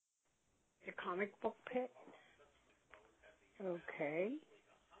the Comic Book Pit? Okay.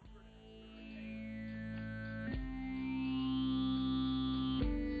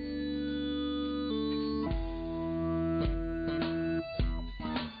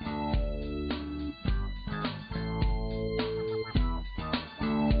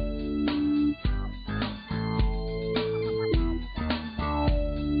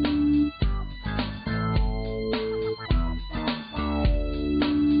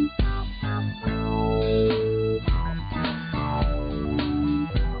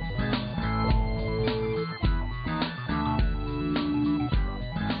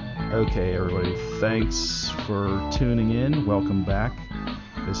 Okay, everybody, thanks for tuning in. Welcome back.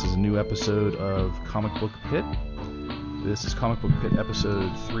 This is a new episode of Comic Book Pit. This is Comic Book Pit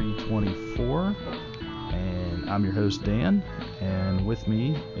episode 324, and I'm your host, Dan. And with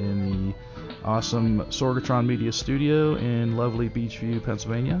me in the awesome Sorgatron Media Studio in lovely Beachview,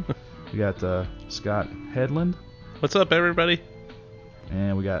 Pennsylvania, we got Scott Headland. What's up, everybody?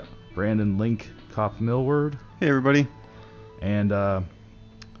 And we got Brandon Link Kopp Millward. Hey, everybody. And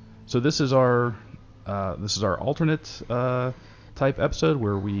so this is our alternate type episode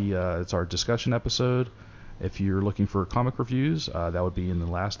where it's our discussion episode. If you're looking for comic reviews, that would be in the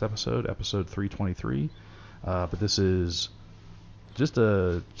last episode 323. But this is just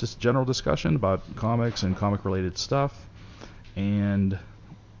general discussion about comics and comic related stuff. And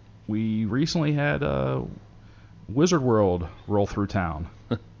we recently had Wizard World roll through town.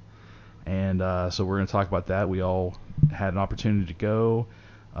 And so we're going to talk about that. We all had an opportunity to go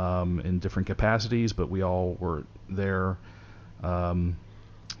in different capacities, but we all were there to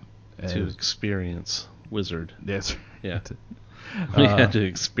experience Wizard. Yes. Yeah. We had to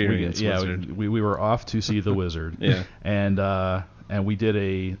experience Wizard. We were off to see the Wizard. Yeah. And we did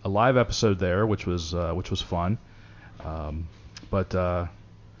a live episode there, which was fun. Yeah,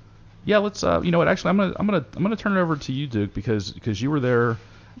 let's you know what? Actually, I'm gonna turn it over to you, Duke, because you were there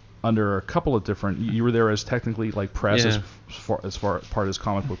under a couple of different. You were there as technically like press as far part as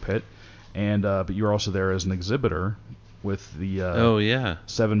Comic Book Pit, and but you were also there as an exhibitor with the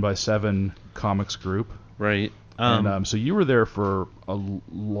 7x7 comics group. Right. And so you were there for a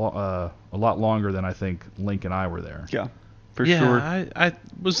lot longer than I think Link and I were there. Yeah, for sure. Yeah, I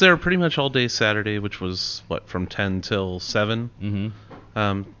was there pretty much all day Saturday, which was from 10 till 7.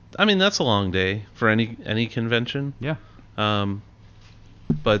 Mm-hmm. I mean, that's a long day for any convention. Yeah.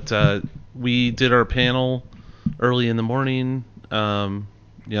 But we did our panel early in the morning. The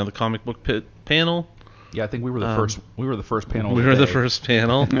Comic Book Pit panel. Yeah, I think we were the first. We were the first panel. We were the first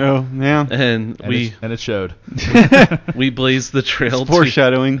panel. Oh, yeah. And it showed. We blazed the trail.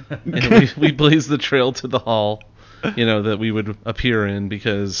 Foreshadowing. We blazed the trail to the hall, that we would appear in,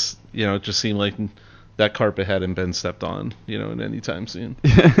 because it just seemed like that carpet hadn't been stepped on, in any time soon.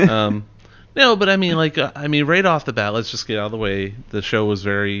 No, but I mean, right off the bat, let's just get out of the way. The show was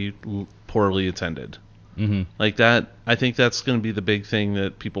very poorly attended. Mm-hmm. Like that, I think that's going to be the big thing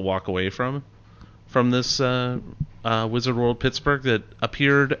that people walk away from this Wizard World Pittsburgh that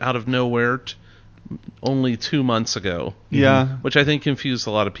appeared out of nowhere only 2 months ago. Yeah. Which I think confused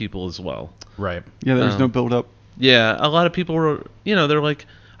a lot of people as well. Right. Yeah, there was no build-up. Yeah, a lot of people were, they're like,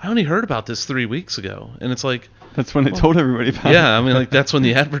 I only heard about this 3 weeks ago. And it's like... That's when they told everybody about it. Yeah, I mean, that's when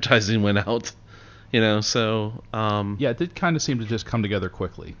the advertising went out. So... yeah, it did kind of seem to just come together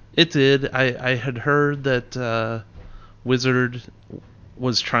quickly. It did. I had heard that Wizard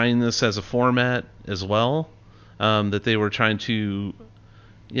was trying this as a format as well. That they were trying to,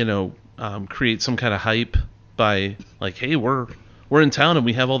 create some kind of hype by, like, hey, we're in town and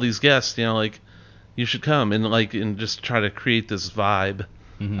we have all these guests, you should come, and just try to create this vibe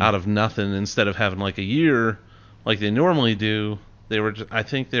out of nothing, instead of having like a year like they normally do. I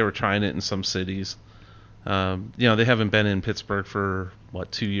think they were trying it in some cities. They haven't been in Pittsburgh for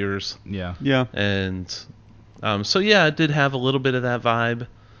 2 years. Yeah. Yeah. And so yeah, it did have a little bit of that vibe.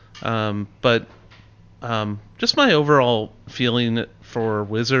 But just my overall feeling for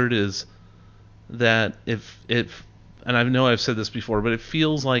Wizard is that if and I know I've said this before, but it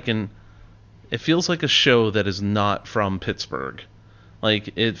feels like a show that is not from Pittsburgh.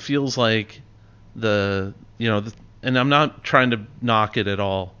 Like, it feels like and I'm not trying to knock it at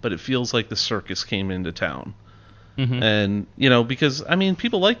all, but it feels like the circus came into town. Mm-hmm. And, because, I mean,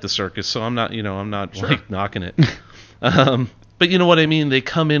 people like the circus, so I'm not Sure. like knocking it. But you know what I mean? They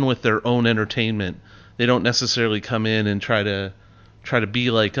come in with their own entertainment. They don't necessarily come in and try to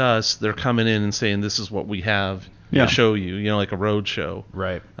be like us. They're coming in and saying, this is what we have to show you, like a road show.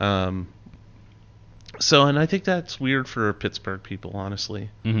 Right. So, and I think that's weird for Pittsburgh people, honestly.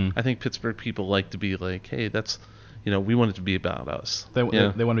 Mm-hmm. I think Pittsburgh people like to be like, hey, that's, we want it to be about us. They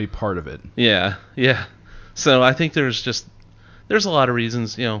want to be part of it. Yeah. So I think there's a lot of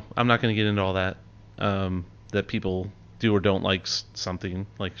reasons. I'm not going to get into all that. That people do or don't like something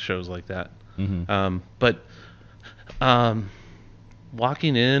like shows like that. Mm-hmm. But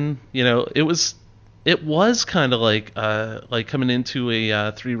walking in, it was kind of like coming into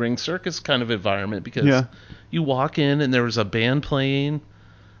a three-ring circus kind of environment, because you walk in and there was a band playing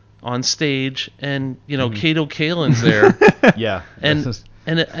on stage, and Kato Kaelin's there. Yeah.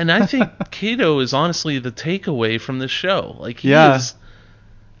 And I think Kato is honestly the takeaway from the show. Like he was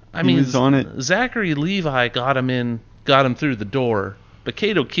on it. Zachary Levi got him through the door, but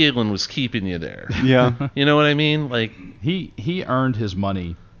Kato Kaelin was keeping you there. Yeah. You know what I mean? Like he earned his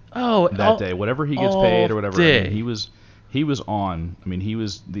money. That day, whatever he gets paid or whatever. Day. I mean, he was on. I mean, he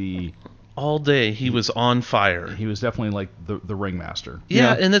was all day. He was on fire. He was definitely like the ringmaster.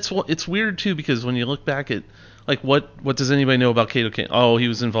 Yeah, and it's weird too, because when you look back at like what does anybody know about Kato Kaelin? Oh, he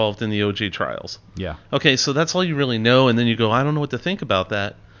was involved in the OJ trials. Yeah. Okay, so that's all you really know, and then you go, I don't know what to think about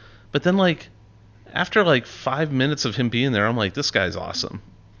that. But then like after like 5 minutes of him being there, I'm like, this guy's awesome.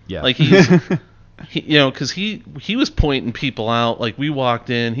 Yeah. Like he's because he was pointing people out. Like we walked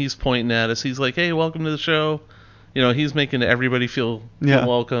in, he's pointing at us. He's like, hey, welcome to the show. He's making everybody feel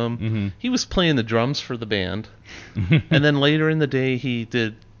welcome. Mm-hmm. He was playing the drums for the band. And then later in the day, he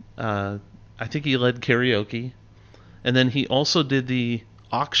did, I think he led karaoke. And then he also did the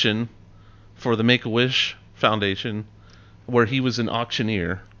auction for the Make-A-Wish Foundation, where he was an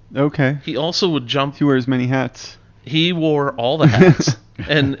auctioneer. Okay. He also would jump. He wears many hats. He wore all the hats.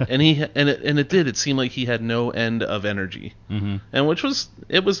 It seemed like he had no end of energy. Mm-hmm. And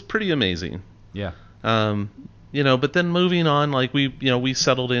it was pretty amazing. Yeah. But then moving on, like we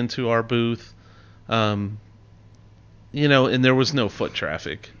settled into our booth, and there was no foot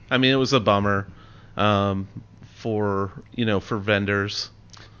traffic. I mean, it was a bummer, for vendors.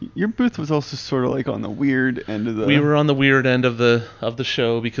 Your booth was also sort of like on the weird end of the. We were on the weird end of the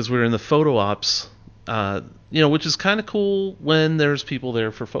show, because we were in the photo ops, which is kind of cool when there's people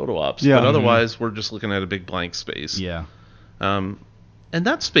there for photo ops. Yeah. But otherwise, we're just looking at a big blank space. Yeah. And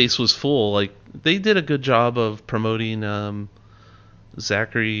that space was full. Like they did a good job of promoting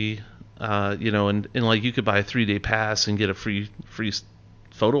Zachary, and like you could buy a 3-day pass and get a free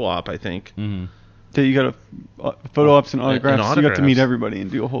photo op, I think. Mm-hmm. So you got a photo ops and autographs. And So you got to meet everybody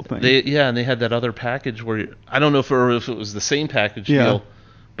and do a whole thing. And they had that other package where I don't know if it was the same package deal,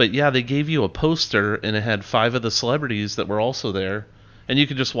 but they gave you a poster and it had 5 of the celebrities that were also there, and you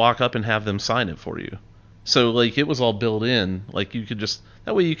could just walk up and have them sign it for you. So like it was all built in, like you could just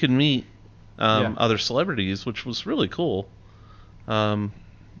that way you could meet other celebrities, which was really cool. And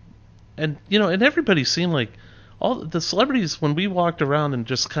everybody seemed like all the celebrities, when we walked around and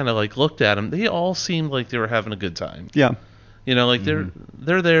just kind of like looked at them, they all seemed like they were having a good time. Yeah. Like they're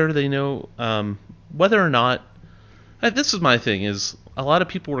there, they know whether or not. This is my thing: is a lot of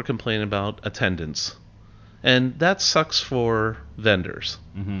people were complaining about attendance, and that sucks for vendors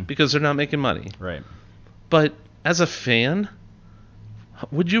because they're not making money. Right. But as a fan,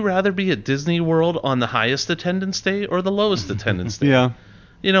 would you rather be at Disney World on the highest attendance day or the lowest attendance day? Yeah.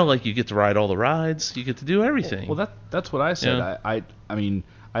 Like you get to ride all the rides, you get to do everything. Well, that's what I said. Yeah. I mean,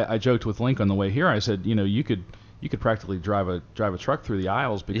 I joked with Link on the way here. I said, you could practically drive a truck through the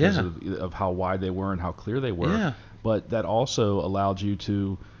aisles because of how wide they were and how clear they were. Yeah. But that also allowed you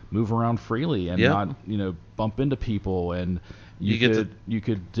to move around freely and not bump into people, and you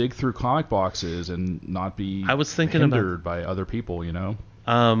could dig through comic boxes and not be hindered by other people.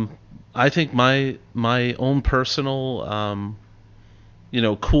 I think my own personal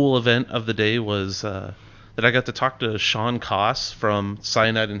cool event of the day was that I got to talk to Sean Koss from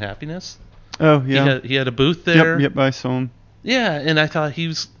Cyanide and Happiness. Oh yeah. He had a booth there. Yep, I saw him. Yeah, and I thought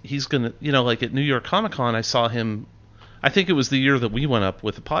he's gonna like at New York Comic Con I saw him. I think it was the year that we went up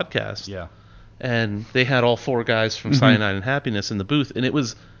with the podcast. Yeah. And they had all 4 guys from Cyanide and Happiness in the booth, and it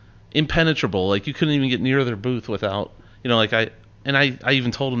was impenetrable. Like you couldn't even get near their booth without I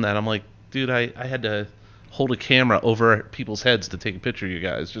even told him that. I'm like, dude, I had to hold a camera over people's heads to take a picture of you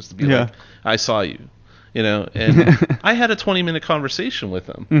guys just to be like, I saw you. And I had a 20-minute conversation with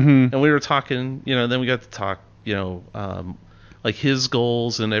him. Mm-hmm. And we were talking, then we got to talk, like his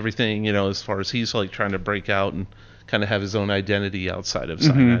goals and everything, as far as he's like trying to break out and kind of have his own identity outside of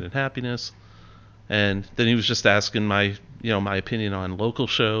Cyanide and Happiness. And then he was just asking my opinion on local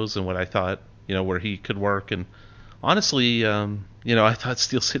shows and what I thought, where he could work. And honestly, I thought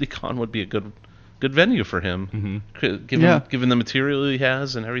Steel City Con would be a good venue for him, given the material he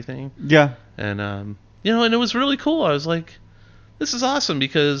has and everything. Yeah. And and it was really cool. I was like, this is awesome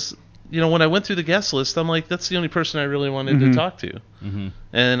because when I went through the guest list, I'm like, that's the only person I really wanted to talk to. Mm-hmm.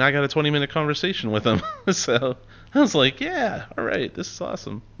 And I got a 20-minute conversation with him. So I was like, yeah, all right, this is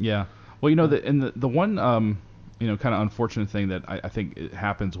awesome. Yeah. Well, the one kind of unfortunate thing that I think it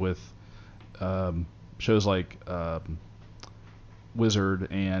happens with shows like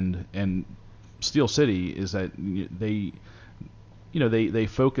Wizard and Steel City is that they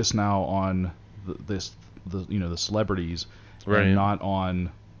focus now on the celebrities, Right. and not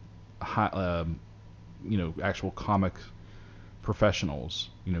on actual comic professionals.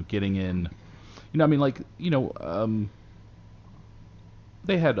 Getting in.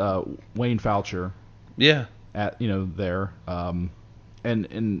 They had Wayne Foucher Yeah. at there, and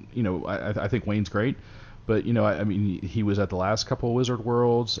I think Wayne's great, but he was at the last couple of Wizard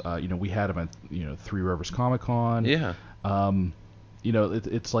Worlds. We had him at Three Rivers Comic Con. Yeah.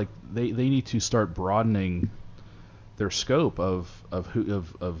 It's like they need to start broadening their scope of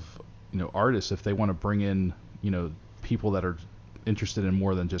artists if they want to bring in people that are interested in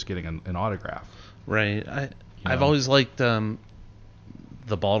more than just getting an autograph. Right. I've always liked the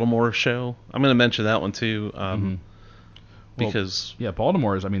Baltimore show. I'm going to mention that one too, because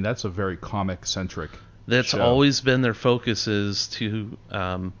Baltimore is. That's a very comic centric. That's show. Always been their focus, is to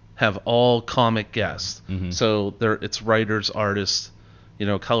have all comic guests. Mm-hmm. So it's writers, artists,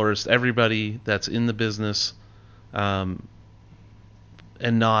 colorists, everybody that's in the business, and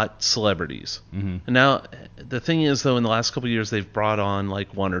not celebrities. Mm-hmm. And now the thing is, though, in the last couple of years, they've brought on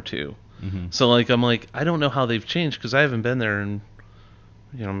like one or two. Mm-hmm. So I'm like, I don't know how they've changed, because I haven't been there in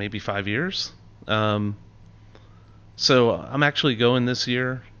maybe 5 years. So I'm actually going this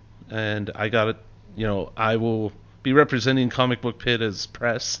year, and I got it. I will be representing Comic Book Pit as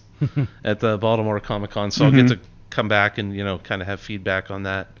press at the Baltimore Comic Con, so I'll get to come back and kind of have feedback on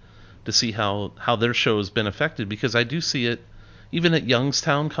that to see how their show has been affected, because I do see it even at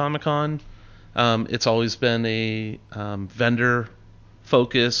Youngstown Comic Con. It's always been a vendor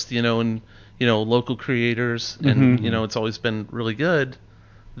focused, and local creators, and it's always been really good.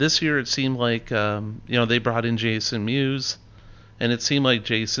 This year it seemed like they brought in Jason Mewes, and it seemed like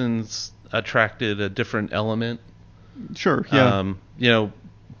Jason's attracted a different element. Sure, yeah.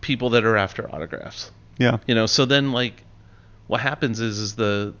 People that are after autographs. Yeah. So then what happens is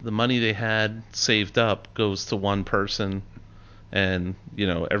the money they had saved up goes to one person, and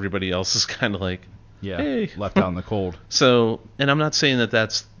everybody else is kind of like, hey, left out in the cold. So, and I'm not saying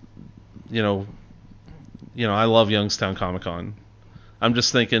that's I love Youngstown Comic Con. I'm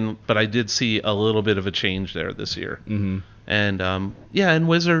just thinking, but I did see a little bit of a change there this year. Mm-hmm. And and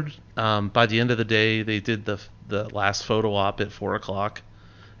Wizard, by the end of the day, they did the last photo op at 4:00,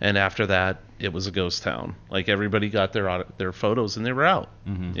 and after that, it was a ghost town. Like, everybody got their photos and they were out.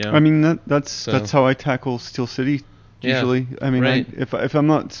 Mm-hmm. That's how I tackle Steel City usually. Right. If I'm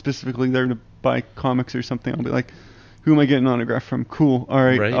not specifically there to buy comics or something, I'll be like, who am I getting an autograph from? Cool. All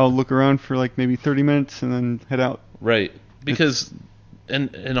right. I'll look around for maybe 30 minutes and then head out. Right. Because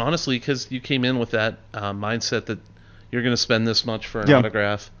and honestly, because you came in with that mindset that you're going to spend this much for an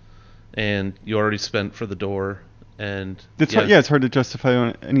autograph, and you already spent for the door, and it's hard to justify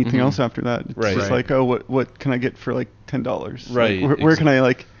on anything else after that. It's right. just like, oh, what can I get for $10? Right. Where can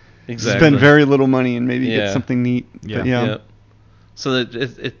I spend very little money and maybe get something neat? Yeah. But, So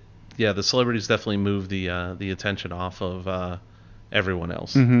that the celebrities definitely move the attention off of everyone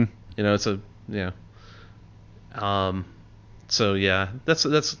else. Mm-hmm. It's So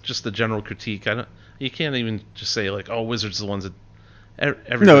that's just the general critique. You can't even just say Wizards are the ones that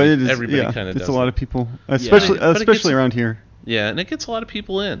everybody kind of does. It's a lot of people, especially around here. Yeah, and it gets a lot of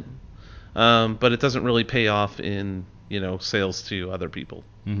people in, but it doesn't really pay off in sales to other people.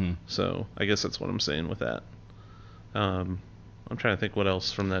 Mm-hmm. So I guess that's what I'm saying with that. I'm trying to think what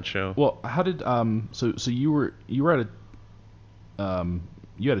else from that show. Well, how did so you were at a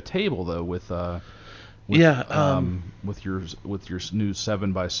you had a table though with your new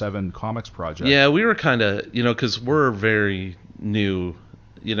 7x7 comics project. Yeah, we were kind of, because we're very new.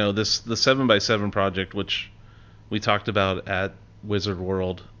 The 7x7 project, which we talked about at Wizard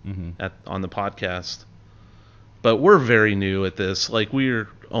World on the podcast. But we're very new at this. We're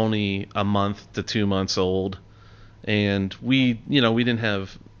only a month to 2 months old, and we didn't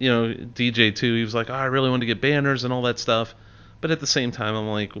have DJ too. He was like, I really want to get banners and all that stuff, but at the same time, I'm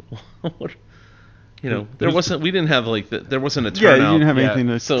like, what? There wasn't a turnout. Yeah, you didn't have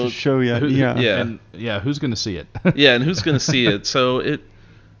anything to show yet. Who's going to see it? Yeah, and who's going to see it? So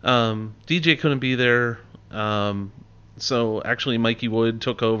DJ couldn't be there. So actually, Mikey Wood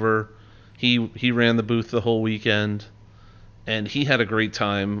took over. He ran the booth the whole weekend, and he had a great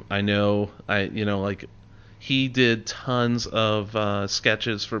time. I know. he did tons of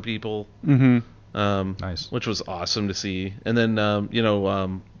sketches for people. Nice. Which was awesome to see. And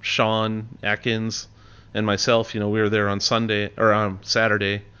then Sean Atkins and myself, we were there on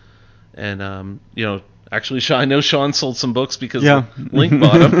Saturday, and actually, I know Sean sold some books because Link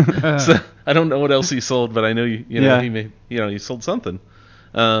bought them. So I don't know what else he sold, but I know he sold something.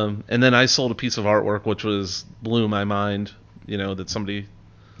 And then I sold a piece of artwork which blew my mind. That somebody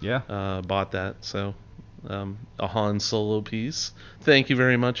bought that. So a Han Solo piece. Thank you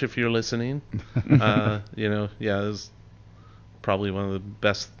very much if you're listening. It was probably one of the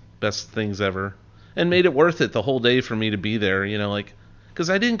best things ever, and made it worth it the whole day for me to be there. Because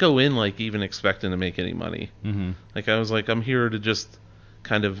I didn't go in even expecting to make any money. Mm-hmm. I was like, I'm here to just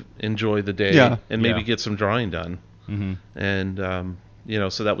kind of enjoy the day and maybe get some drawing done. Mm-hmm. And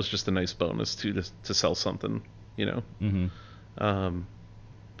so that was just a nice bonus too, to sell something. Mm-hmm.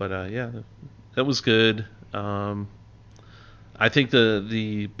 That was good. I think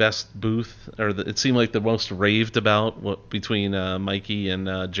the best booth, it seemed like the most raved about between Mikey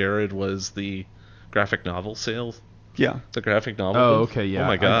and Jared, was the graphic novel sales. Yeah. The graphic novel. Oh, booth. okay, yeah. Oh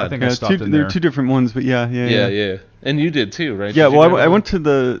my god. I think I stopped in there. There are two different ones, but yeah. And you did too, right? Yeah. Well, I went to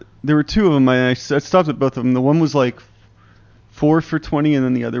there were two of them. I stopped at both of them. The one was 4 for $20, and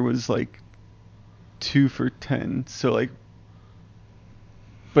then the other was 2 for $10. So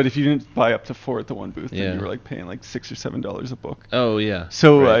but if you didn't buy up to 4 at the one booth, then you were paying $6 or $7 a book. Oh yeah.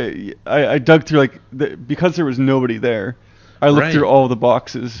 So right. I dug through because there was nobody there. I looked through all the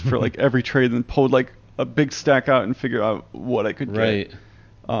boxes for every trade and pulled a big stack out and figured out what I could get.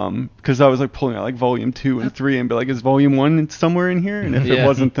 Because I was pulling out volume 2 and 3 and be is volume 1 somewhere in here? And if it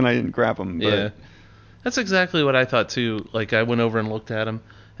wasn't, then I didn't grab them. But yeah. That's exactly what I thought too. I went over and looked at them,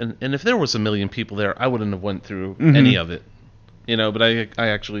 and if there was a million people there, I wouldn't have went through any of it. But I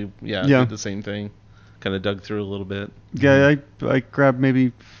actually did the same thing. Kind of dug through a little bit. Yeah, I grabbed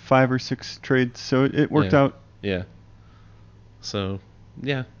maybe 5 or 6 trades, so it worked out. Yeah. So,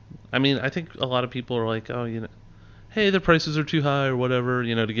 yeah. I mean, I think a lot of people are hey, the prices are too high or whatever,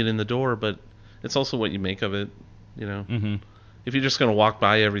 to get in the door, but it's also what you make of it, Mm-hmm. If you're just going to walk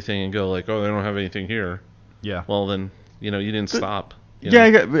by everything and go oh, they don't have anything here. Yeah. Well, then, you didn't stop.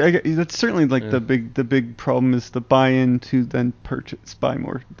 I got that's certainly the big problem is the buy-in to then buy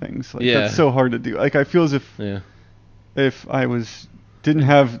more things. That's so hard to do. I feel as if I didn't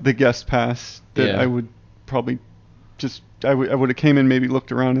have the guest pass, that I would probably I would have came in, maybe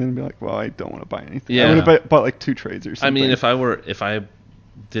looked around and be well, I don't want to buy anything. Yeah. I would have bought 2 trades or something. I mean, if I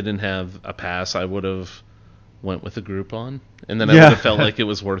didn't have a pass, I would have went with a Groupon, and then I would have felt like it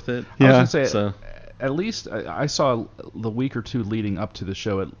was worth it. Yeah. I was going to say, at least I saw the week or two leading up to the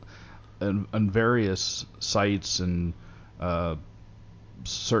show on various sites and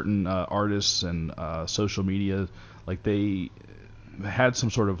certain artists and social media, they had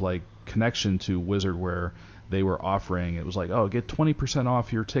some sort of connection to Wizard where they were offering, it was get 20%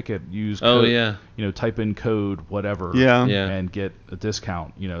 off your ticket, use code, type in code whatever, and get a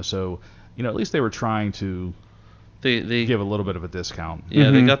discount, so at least they were trying to they give a little bit of a discount.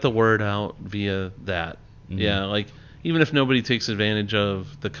 Yeah, they got the word out via that. Mm-hmm. Yeah, even if nobody takes advantage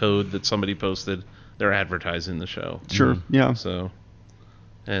of the code that somebody posted, they're advertising the show. Sure. Mm-hmm. Yeah. So,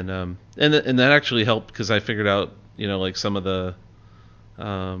 and that actually helped because I figured out, some of the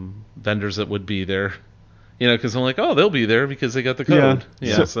vendors that would be there, because I'm oh, they'll be there because they got the code.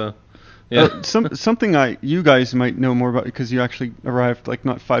 Yeah. Something you guys might know more about because you actually arrived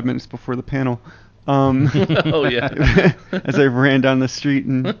not 5 minutes before the panel. Oh yeah. As I ran down the street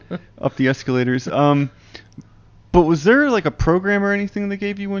and up the escalators. But was there a program or anything they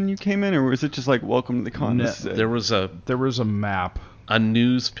gave you when you came in, or was it just welcome to the con? No, there was a map, a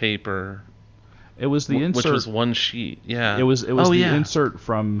newspaper. It was the insert, which was one sheet. Yeah. It was the insert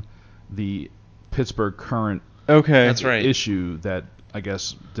from the Pittsburgh Current. Okay. That's right. Issue that I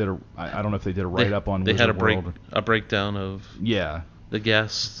guess I don't know if they did a write up on. They Wizard had a breakdown of the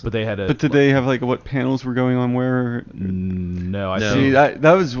guests. But they had But did they have what panels were going on where? No, see that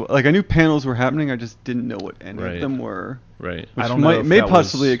was I knew panels were happening. I just didn't know what any of them were. Right. Which may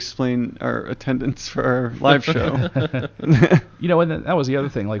possibly explain our attendance for our live show. And that was the other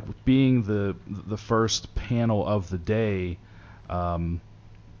thing. Being the first panel of the day,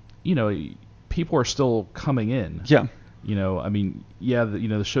 people are still coming in. Yeah.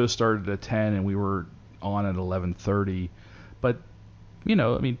 The show started at 10 and we were on at 11:30, but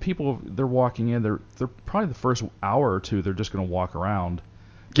people, they're walking in. They're probably the first hour or two. They're just going to walk around.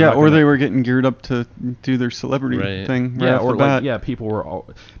 They were getting geared up to do their celebrity thing. Right off the bat. People were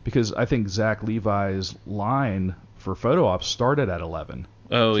because I think Zach Levi's line for photo ops started at 11.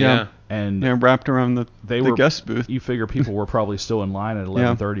 Oh yeah. And wrapped around the guest booth. You figure people were probably still in line at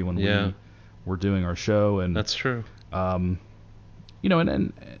 11:30 when we were doing our show, and that's true. You know,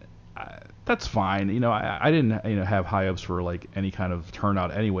 and that's fine. You know, I didn't have high hopes for like any kind of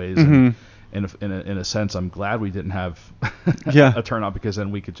turnout, anyways. And in a sense, I'm glad we didn't have a turnout, because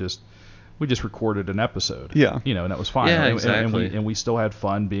then we just recorded an episode. Yeah. You know, and that was fine. Yeah, exactly. And we still had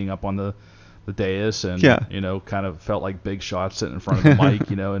fun being up on the dais, and you know, kind of felt like big shots sitting in front of the mic,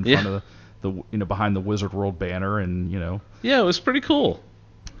 you know, in front of the behind the Wizard World banner, and you know. Yeah, it was pretty cool.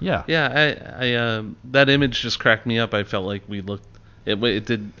 Yeah. Yeah, I that image just cracked me up. I felt like we looked. It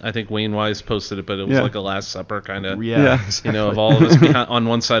did. I think Wayne Wise posted it, but it was like a Last Supper kind of. Yeah. Exactly. You know, of all of us behind, on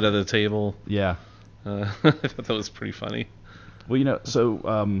one side of the table. Yeah. I thought that was pretty funny. Well, you know,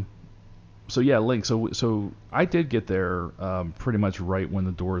 so yeah, Link. So I did get there pretty much right when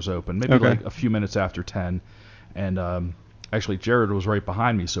the doors opened, maybe like a few minutes after 10, and actually Jared was right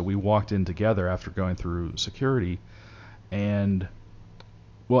behind me, so we walked in together after going through security, and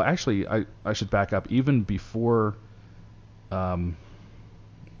well, actually, I should back up. Even before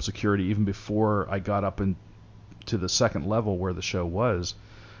security, even before I got up to the second level where the show was,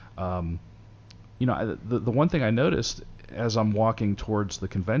 you know, the one thing I noticed as I'm walking towards the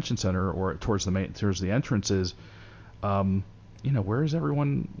convention center, or towards the entrance, is, you know, where is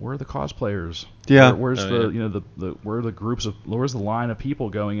everyone? Where are the cosplayers? Yeah. Where's where are the groups of? Where's the line of people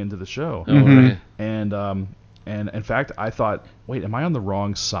going into the show? Right. And in fact, I thought, wait, am I on the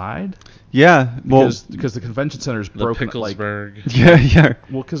wrong side? Yeah, because the convention center is broken. Picklesburg. Yeah.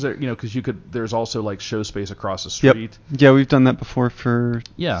 Well, because there's also like show space across the street. Yep. Yeah, we've done that before for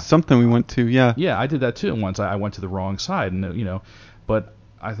something we went to. Yeah. Yeah, I did that too. And once I went to the wrong side, and you know, but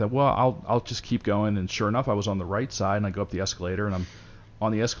I thought, well, I'll just keep going. And sure enough, I was on the right side, and I go up the escalator, and I'm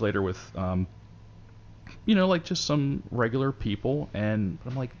on the escalator with you know, like just some regular people, and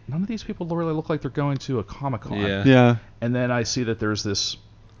I'm like, none of these people really look like they're going to a Comic-Con. Yeah. And then I see that there's this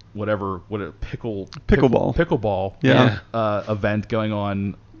pickleball event going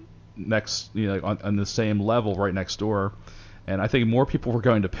on next, you know, on the same level right next door, and I think more people were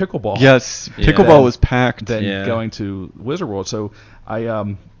going to pickleball. Yes, pickleball was packed than going to Wizard World. So I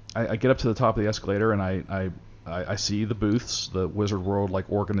get up to the top of the escalator, and I see the booths, the Wizard World like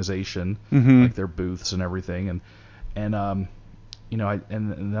organization, like their booths and everything, and you know,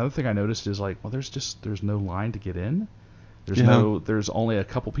 and another thing I noticed is like, well, there's no line to get in. There's only a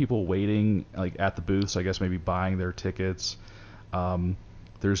couple people waiting like at the booths, I guess maybe buying their tickets.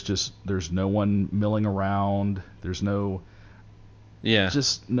 There's no one milling around. There's no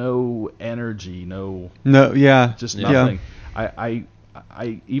just no energy, just nothing.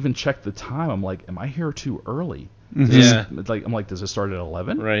 I even checked the time. I'm like, am I here too early? I'm like, does it start at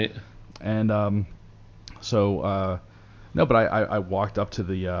 11? Right. And no, but I walked up to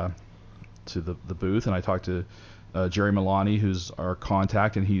the booth, and I talked to Jerry Milani, who's our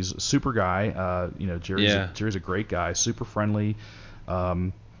contact, and he's a super guy. You know, Jerry's a great guy, super friendly.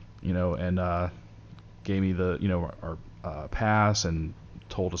 You know, and gave me our pass and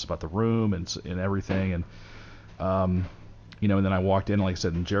told us about the room and everything, and you know, and then I walked in, like I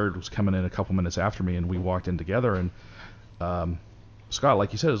said, and Jared was coming in a couple minutes after me, and we walked in together, and Scott,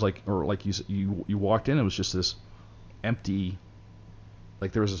 like you said, is like, or like you walked in, it was just this empty,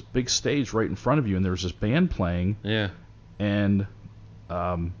 like there was this big stage right in front of you, and there was this band playing, and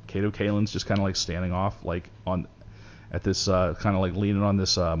Kato Kaelin's just kind of like standing off, like at this kind of like leaning on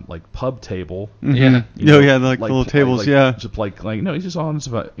this like pub table. Like the little tables, just like no, he's just on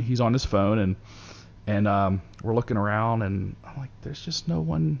his phone, and we're looking around, and I'm like, there's no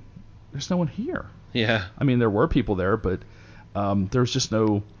one here. Yeah. I mean, there were people there, but there's just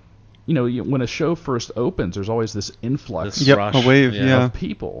no, you know, when a show first opens, there's always this influx, rush, a wave, of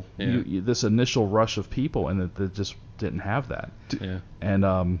people, this initial rush of people, and it just didn't have that.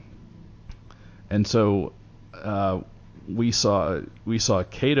 And so we saw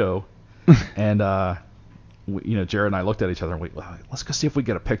Kato, and you know, Jared and I looked at each other, and let's go see if we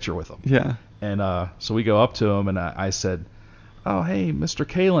get a picture with him. Yeah. And so we go up to him, and I said, "Oh, hey, Mr.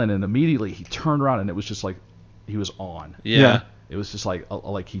 Kaelin," and immediately he turned around, and it was just like he was on. Yeah. It was just like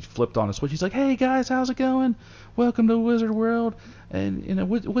he flipped on a switch. He's like, "Hey guys, how's it going? Welcome to Wizard World. And you know,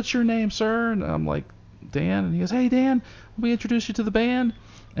 what's your name, sir?" And I'm like, "Dan." And he goes, "Hey Dan, let me introduce you to the band.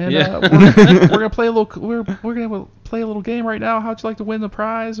 And we're gonna play a little game right now. How'd you like to win the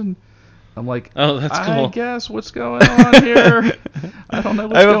prize?" And I'm like, "Oh, that's cool. I guess what's going on here? I don't know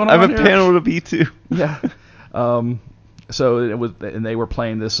what's going on here. I have a panel to be to." Yeah. So it was, and they were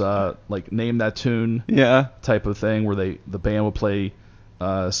playing this like name that tune type of thing, where the band would play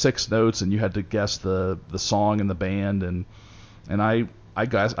 6 notes, and you had to guess the song and the band, and I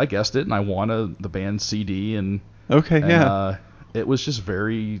guessed it, and I won the band's CD, and it was just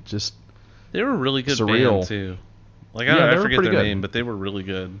very They were a really good surreal. band too. Like I forget their name, but they were really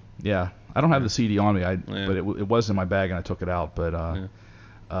good. Yeah, I don't have the CD on me, but it was in my bag and I took it out. But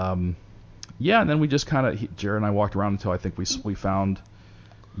and then we just kind of Jared and I walked around until I think we found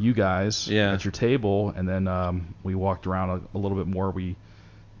you guys at your table, and then we walked around a little bit more. We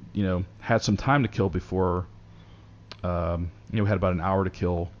had some time to kill before. We had about an hour to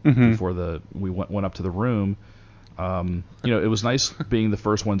kill before we went up to the room. It was nice being the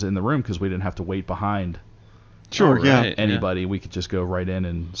first ones in the room because we didn't have to wait behind. Sure, anybody. We could just go right in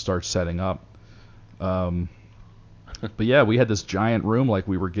and start setting up. But yeah, we had this giant room like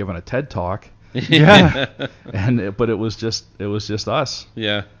we were giving a TED talk. Yeah. But it was just us.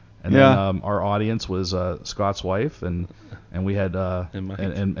 Yeah. And then our audience was Scott's wife, and we had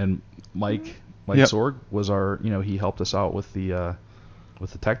and Mike Sorg was our he helped us out with the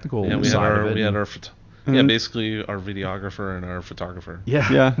technical side of it. We had our basically our videographer and our photographer.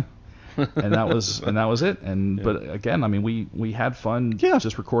 Yeah. and that was it. But again, I mean, we had fun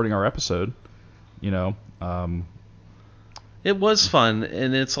just recording our episode. It was fun,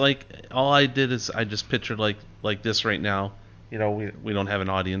 and it's like all I did is I just pictured like this right now. We don't have an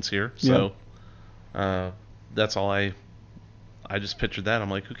audience here, so that's all I just pictured that. I'm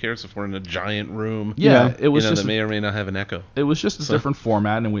like, who cares if we're in a giant room? Yeah, it was just that may or may not have an echo. It was just a different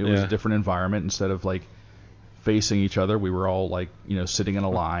format, and it was a different environment. Instead of like facing each other, we were all like sitting in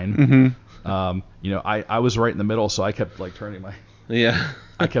a line. I was right in the middle, so I kept like turning my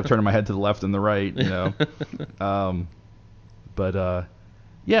I kept turning my head to the left and the right.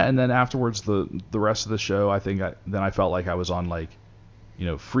 And then afterwards the rest of the show, I think I felt like I was on like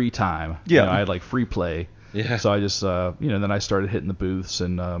free time. I had like free play. Yeah. So I just then I started hitting the booths,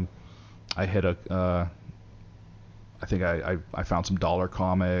 and I hit I think I found some dollar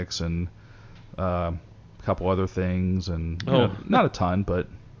comics and a couple other things, and not a ton, but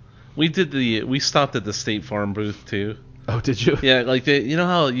we stopped at the State Farm booth too. Oh, did you? Yeah, like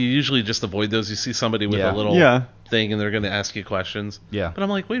how you usually just avoid those. You see somebody with a little thing, and they're going to ask you questions. Yeah. But I'm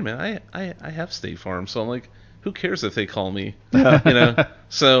like, wait a minute, I have State Farm, so I'm like, who cares if they call me?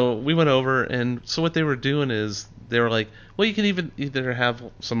 So we went over, and so what they were doing is they were like, well, you can either have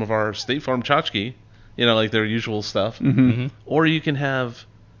some of our State Farm tchotchke, like their usual stuff, or you can have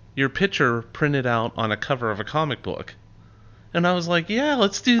your picture printed out on a cover of a comic book. And I was like, yeah,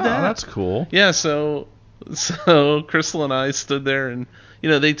 let's do that. Oh, that's cool. Yeah, so Crystal and I stood there, and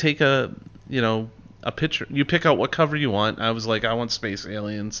they take a picture. You pick out what cover you want. I was like, I want space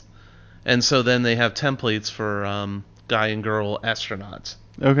aliens. And so then they have templates for guy and girl astronauts.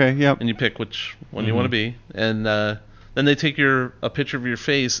 Okay, yep. And you pick which one you want to be. And then they take a picture of your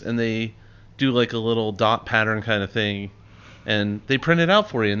face, and they do like a little dot pattern kind of thing. And they print it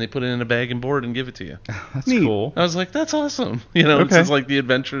out for you, and they put it in a bag and board and give it to you. That's neat. Cool. I was like, that's awesome. It's like the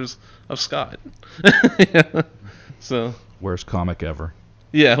Adventures of Scott. So. Worst comic ever.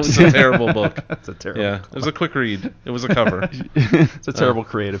 Yeah, it was a terrible book. That's a terrible. Yeah, it was a quick read. It was a cover. It's a terrible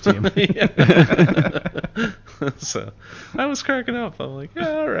creative team. So I was cracking up. I'm like,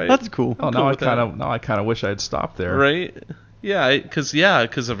 yeah, all right. That's cool. Now I kind of wish I had stopped there. Right? Yeah,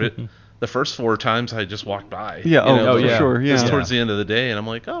 because of it. The first 4 times I just walked by. Yeah. Sure. Yeah. Just towards the end of the day, and I'm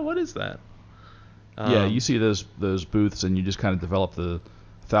like, oh, what is that? You see those booths, and you just kind of develop the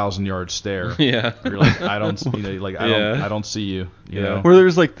 1,000-yard stare. Yeah. You're like, I don't see you. You know. Where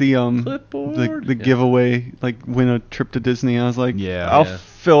there's like the clipboard. the giveaway, like win a trip to Disney. I was like, I'll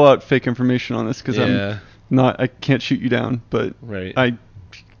fill out fake information on this because I can't shoot you down, but my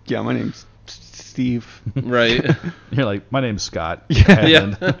name's Steve. Right. You're like, my name's Scott.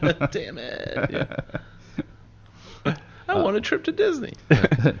 Yeah. Damn it. Yeah. I want a trip to Disney.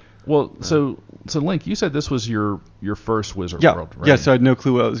 Well, so Link, you said this was your first Wizard World, right? Yeah, so I had no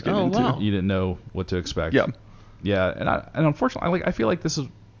clue what I was getting into. Wow. You didn't know what to expect. Yeah. Yeah, and unfortunately, I feel like this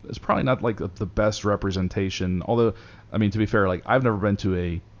is probably not like the best representation. Although, I mean, to be fair, like I've never been to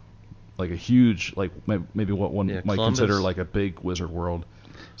a huge, like maybe what one might Columbus. consider like a big Wizard World.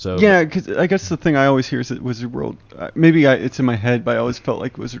 So yeah, because I guess the thing I always hear is that Wizard World. It's in my head, but I always felt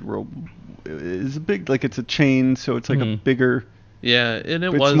like Wizard World is a big, like it's a chain, so it's like a bigger. Yeah, and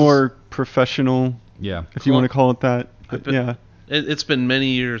it's more professional. Yeah, if you want to call it that. But it's been many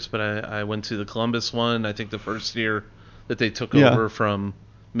years, but I went to the Columbus one. I think the first year that they took over from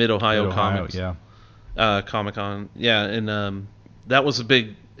Mid Ohio Comics. Comic Con. Yeah, and that was a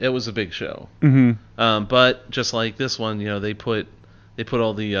big. It was a big show. Mm-hmm. But just like this one, they put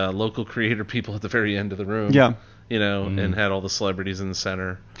all the local creator people at the very end of the room. Yeah. And had all the celebrities in the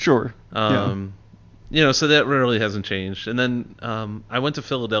center. Sure. so that really hasn't changed. And then I went to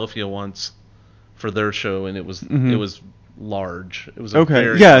Philadelphia once for their show, and it was large. It was a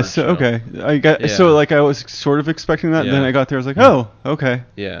very large show. Okay. So like I was sort of expecting that, and then I got there, I was like, oh, okay.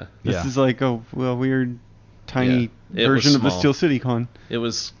 Yeah. This is like a weird, tiny version of the Steel City Con. It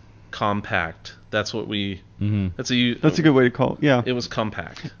was compact. That's what we. Mm-hmm. That's a good way to call it. Yeah. It was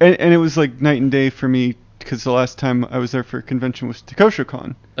compact. And it was like night and day for me, because the last time I was there for a convention was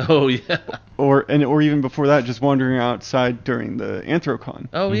TekoshoCon. Oh yeah. Or even before that, just wandering outside during the Anthrocon.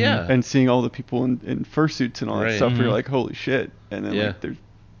 Oh yeah. And seeing all the people in fursuits and all that stuff, you're like, holy shit! And then like there's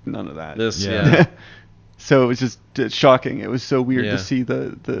none of that. So it was just shocking. It was so weird to see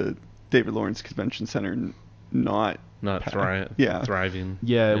the David Lawrence Convention Center not thriving.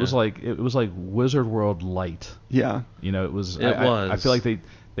 Yeah, it was like Wizard World light. Yeah. It was. I feel like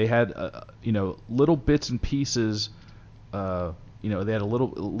they had little bits and pieces. They had a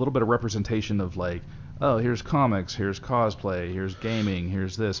little bit of representation of like, oh, here's comics, here's cosplay, here's gaming,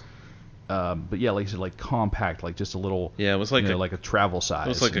 here's this. But yeah, like you said, like compact, like just a little. Yeah, it was like like a travel size. It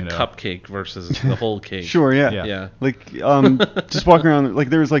was like a cupcake versus the whole cake. Sure, yeah. Like just walking around, like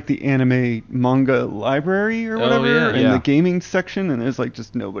there was like the anime manga library or whatever, and the gaming section, and there's like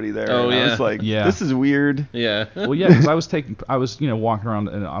just nobody there. Oh, and I was like, this is weird. Yeah. Well, yeah, because I was walking around,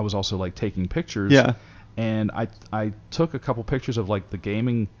 and I was also like taking pictures. Yeah. And I took a couple pictures of like the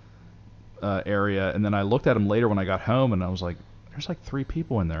gaming area, and then I looked at them later when I got home, and I was like, there's like 3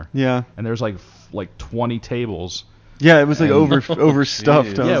 people in there. Yeah. And there's like 20 tables. Yeah, it was like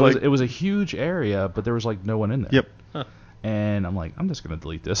overstuffed. It was a huge area, but there was like no one in there. Yep. Huh. And I'm like, I'm just gonna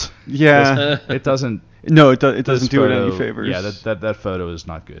delete this. Yeah. It doesn't. No, it doesn't do it any favors. Yeah, that photo is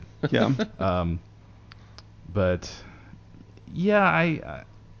not good. Yeah. But yeah,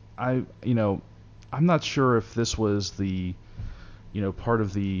 I I'm not sure if this was the part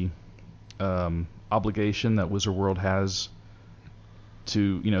of the obligation that Wizard World has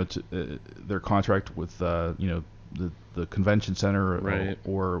to their contract with the convention center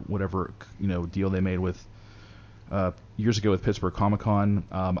or whatever deal they made with years ago with Pittsburgh Comic-Con.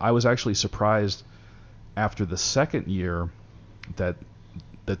 I was actually surprised after the second year that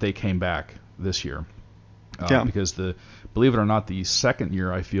they came back this year. Because believe it or not, the second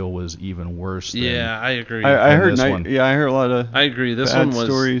year I feel was even worse. I agree. I heard I heard a lot of. I agree. This bad one was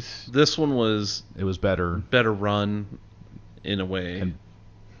stories. This one was. It was better. Better run, in a way. And,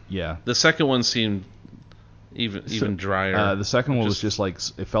 yeah. The second one seemed even drier. The second one was just like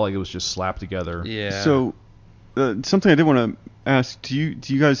it felt like it was just slapped together. Yeah. So, something I did want to ask: Do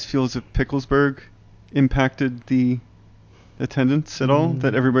you guys feel as if Picklesburg impacted the attendance at all?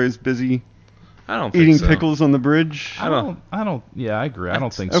 That everybody's busy. I don't think eating so. Pickles on the bridge. I don't. Yeah, I agree. I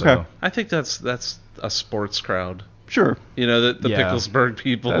don't think okay. so. I think that's a sports crowd. Sure. The Picklesburg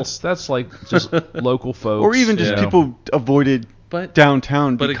people. That's like just local folks, or even just people avoided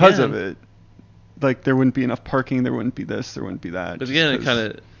downtown because of it. Like there wouldn't be enough parking. There wouldn't be this. There wouldn't be that. But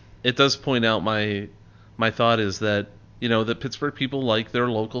again, it does point out my thought is that that Pittsburgh people like their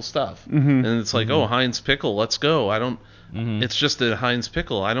local stuff, and it's like oh Heinz Pickle, let's go. I don't. It's just a Heinz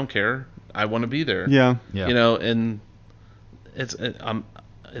Pickle. I don't care. I want to be there. Yeah. And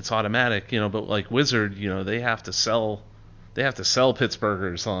it's automatic, but like Wizard, they have to sell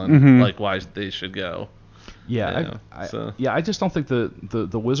Pittsburghers on like why they should go. Yeah. I just don't think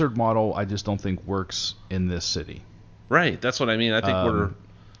the Wizard model I just don't think works in this city. Right. That's what I mean. I think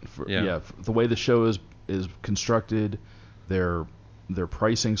the way the show is constructed, their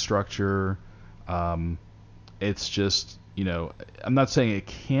pricing structure, it's just I'm not saying it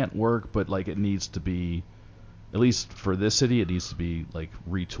can't work, but like it needs to be, at least for this city, it needs to be like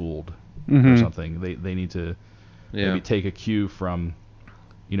retooled or something. They need to maybe take a cue from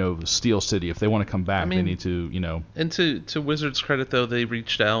Steel City. If they want to come back, they need to And to Wizards' credit though, they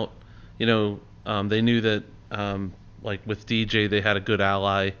reached out. They knew that like with DJ they had a good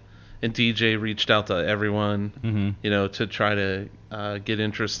ally, and DJ reached out to everyone to try to get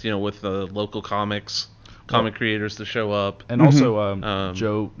interest with the local comic creators to show up. And also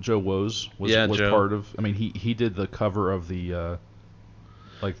Joe Woes was Joe. part of. I mean, he did the cover of the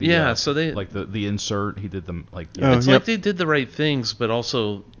so they like the insert. He did them like it's like they did the right things, but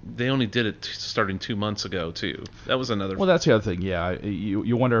also they only did it starting 2 months ago too. That was another. Well, that's the other thing. Yeah,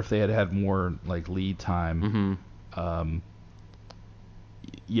 you wonder if they had more like lead time. When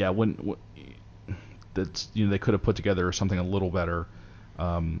that's they could have put together something a little better.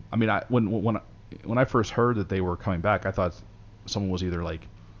 I mean, when I first heard that they were coming back, I thought someone was either like,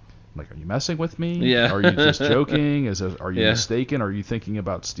 are you messing with me? Yeah. Are you just joking? Are you mistaken? Are you thinking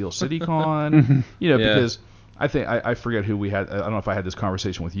about Steel City Con? Because I think I forget who we had. I don't know if I had this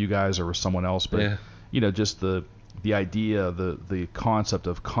conversation with you guys or with someone else, but just the idea, the concept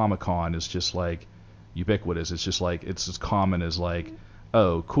of Comic-Con is just like ubiquitous. It's just like it's as common as like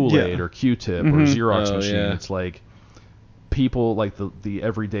Kool-Aid or Q-tip or Xerox machine. Yeah. It's like people like the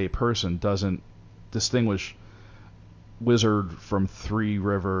everyday person doesn't distinguish Wizard from Three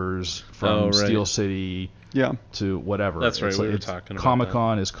Rivers, from Steel City, to whatever. That's right. We were talking about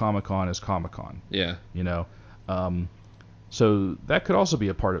Comic-Con is Comic-Con is Comic-Con. Yeah. So that could also be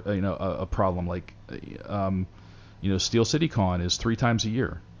a part of a problem. Like Steel City Con is 3 times a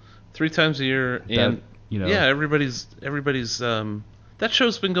year. 3 times a year, and everybody's that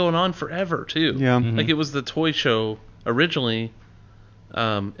show's been going on forever too. Yeah. Mm-hmm. Like it was the toy show originally,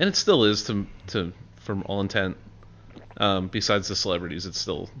 and it still is to from all intent. Besides the celebrities, it's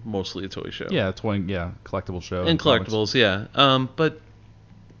still mostly a toy show. Yeah, collectible show. And collectibles, but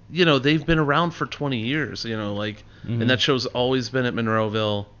they've been around for 20 years. And that show's always been at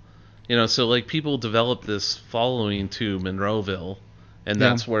Monroeville. So like people develop this following to Monroeville, and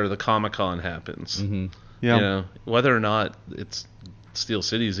that's where the Comic-Con happens. Mm-hmm. Yeah. Whether or not it's Steel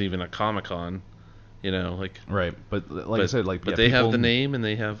City's even a Comic-Con, right. But I said, but they have the name and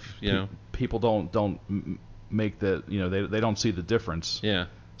they have people don't make the they don't see the difference. Yeah.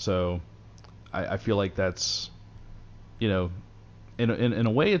 So I feel like that's in a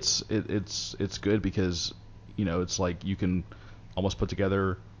way it's good because it's like you can almost put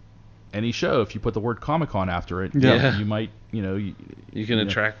together any show if you put the word Comic-Con after it. Yeah. You might you can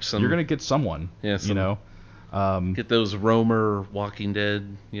attract some. You're gonna get someone. Yeah. Get those roamer Walking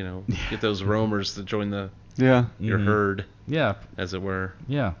Dead. Get those roamers to join your herd. Yeah. As it were.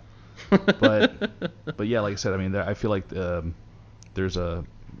 Yeah. But yeah, like I said, I mean, I feel like there's a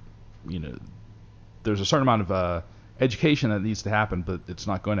certain amount of education that needs to happen, but it's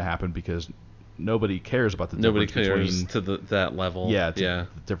not going to happen because nobody cares about the difference between to that level. Yeah, the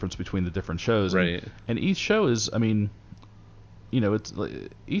difference between the different shows. Right. And each show is, I mean, it's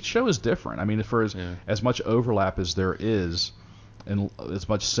each show is different. I mean, for as much overlap as there is, and as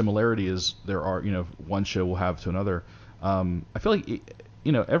much similarity as there are, one show will have to another. I feel like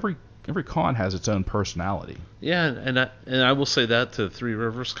every con has its own personality. Yeah, and I will say that to Three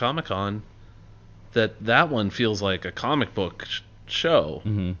Rivers Comic-Con, that one feels like a comic book show.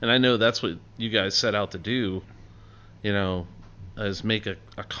 Mm-hmm. And I know that's what you guys set out to do, is make a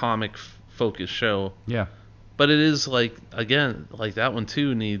comic focused show. Yeah. But it is like, again, like that one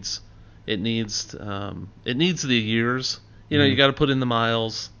too needs the years. You got to put in the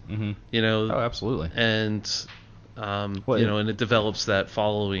miles. Mm-hmm. Oh, absolutely. And and it develops that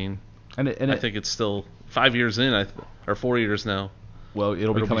following. And I think it's still 5 years in, or 4 years now. Well,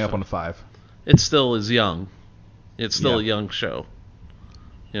 it'll be coming up on 5. It still is young. It's still a young show.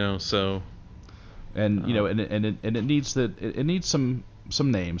 So. And and it needs it needs some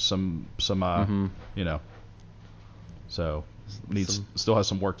names, some mm-hmm. So still has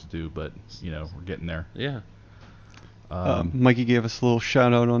some work to do, but we're getting there. Yeah. Mikey gave us a little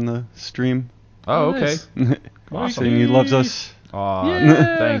shout out on the stream. Oh, okay. Awesome. Saying he loves us. Aw,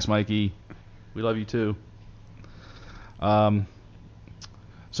 thanks, Mikey. We love you too.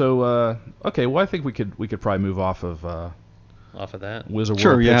 So okay, well I think we could probably move off of that Wizard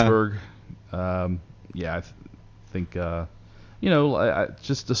World Pittsburgh. I think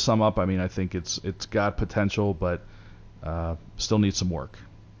just to sum up, I mean I think it's got potential, but still needs some work.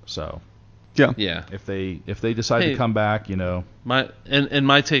 So yeah. If they decide to come back, my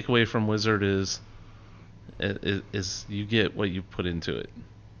takeaway from Wizard is you get what you put into it.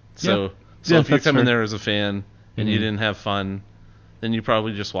 So if you're coming there as a fan and you didn't have fun, then you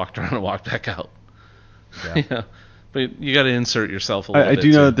probably just walked around and walked back out. Yeah. But you got to insert yourself a little bit. I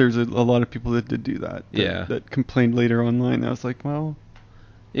do know that there's a lot of people that did do that. That complained later online. I was like, well.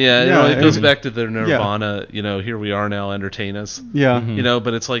 Yeah, it goes back to their Nirvana, here we are now, entertain us. Yeah. Mm-hmm.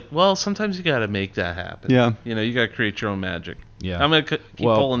 But it's like, well, sometimes you got to make that happen. Yeah. You got to create your own magic. Yeah. I'm going to keep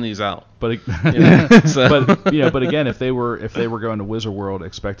pulling these out. But but again, if they were going to Wizard World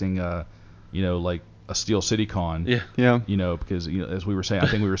expecting like a Steel City Con, because as we were saying, I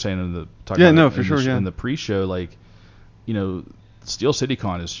think we were saying in the in the pre-show, like Steel City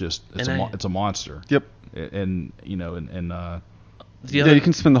Con is just it's a monster. Yep. And you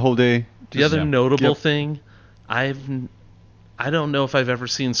can spend the whole day. The other notable thing, I don't know if I've ever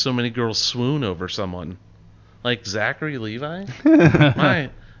seen so many girls swoon over someone. Like Zachary Levi.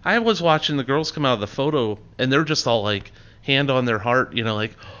 I was watching the girls come out of the photo, and they're just all like hand on their heart,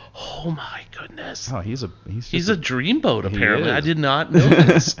 like, oh my goodness. Oh, he's a dreamboat apparently. I did not know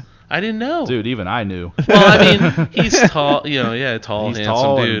this. I didn't know. Dude, even I knew. Well, I mean, he's tall, tall, he's handsome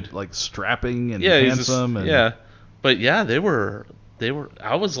tall dude. And, like, strapping and handsome. But yeah, they were,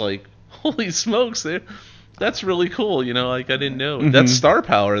 I was like, holy smokes, that's really cool, like, I didn't know. Mm-hmm. That's star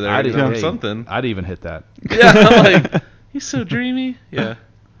power there, or something. I'd even hit that. Yeah, I'm like, he's so dreamy. Yeah.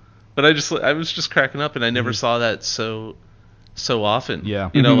 But I was just cracking up, and I never saw that so often. Yeah.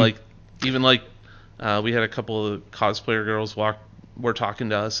 Like, even like, we had a couple of cosplayer girls were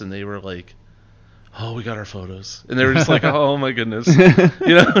talking to us, and they were like, "Oh, we got our photos," and they were just like, "Oh my goodness,"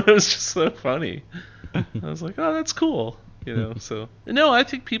 it was just so funny. I was like, "Oh, that's cool," So no, I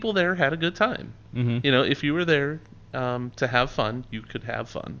think people there had a good time. Mm-hmm. If you were there to have fun, you could have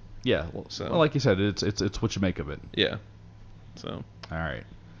fun. Yeah. Well, like you said, it's what you make of it. Yeah. So. All right.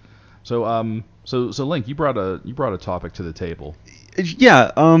 So so Link, you brought a topic to the table.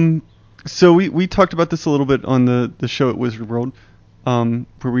 Yeah. So we talked about this a little bit on the show at Wizard World, where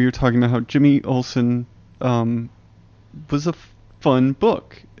we were talking about how Jimmy Olsen was a fun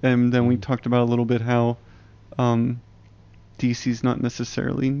book, and then we talked about a little bit how DC's not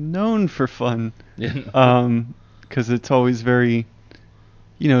necessarily known for fun. Yeah. Because it's always very,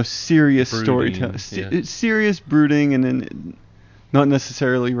 serious storytelling, serious, brooding, and then not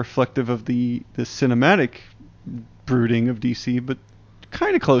necessarily reflective of the cinematic brooding of DC, but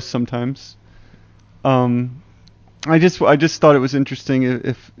kind of close sometimes. I just thought it was interesting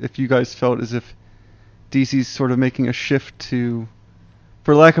if you guys felt as if DC's sort of making a shift to,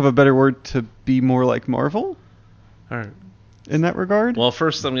 for lack of a better word, to be more like Marvel. All right. In that regard. Well,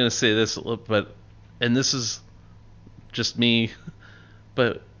 first I'm going to say this, and this is just me,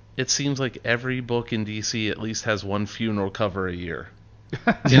 but it seems like every book in DC at least has one funeral cover a year.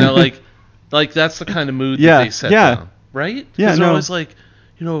 Like that's the kind of mood that they set down, right? Yeah, they're always like,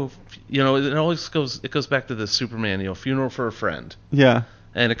 it always goes back to the Superman, funeral for a friend. Yeah.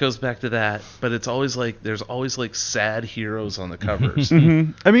 And it goes back to that, but it's always like there's always like sad heroes on the covers.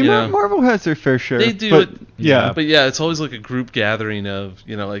 Mm-hmm. I mean, Marvel has their fair share. They do, but it's always like a group gathering of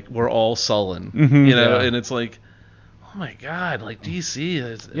like we're all sullen, and it's like, oh my god, like DC,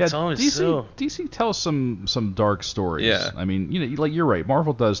 it's always DC tells some dark stories. Yeah, I mean, like you're right,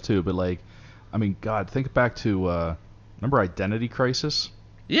 Marvel does too, but like, I mean, God, think back to remember Identity Crisis?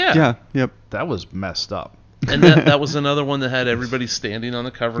 Yeah. Yep. That was messed up. And that was another one that had everybody standing on the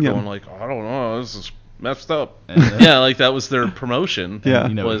cover going like, I don't know, this is messed up. Like that was their promotion.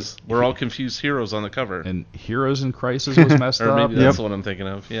 Was we're all confused heroes on the cover. And Heroes in Crisis was messed up. Or maybe that's what I'm thinking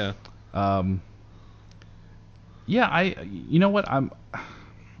of. Yeah. You know what,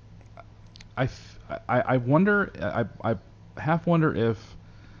 I wonder, I half wonder if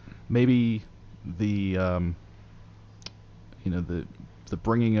maybe the the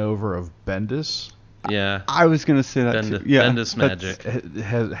bringing over of Bendis. Yeah, I was gonna say that too. Yeah, Bendis magic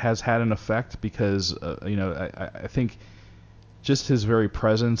has had an effect because I think just his very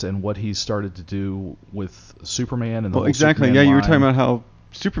presence and what he's started to do with Superman and the whole exactly. Superman You were line. talking about how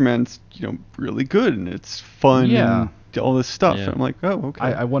Superman's really good and it's fun and all this stuff. And I'm like, oh, okay.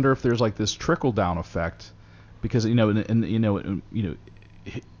 I wonder if there's like this trickle down effect because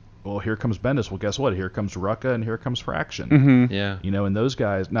well, here comes Bendis. Well, guess what? Here comes Rucka and here comes Fraction. Mm-hmm. Yeah. And those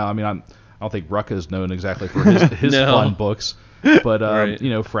guys. Now, I mean, I don't think Rucka is known exactly for his fun books, but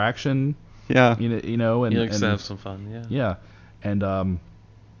right. Fraction. Yeah. And he likes to have some fun. Yeah. Yeah, and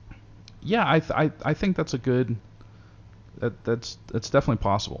I think that's a good. That's definitely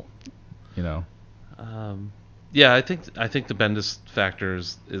possible. Yeah, I think the Bendis factor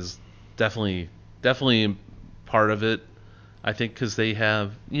is definitely part of it. I think because they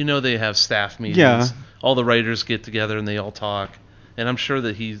have staff meetings. Yeah. All the writers get together and they all talk, and I'm sure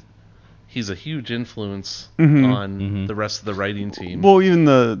that he's a huge influence on the rest of the writing team. Well, even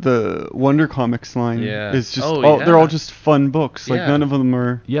the Wonder Comics line is just they're all just fun books. Like none of them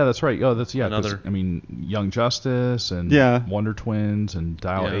are. Yeah, that's right. Oh, that's another. I mean, Young Justice and Wonder Twins and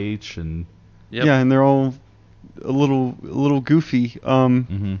Dial H and and they're all a little goofy.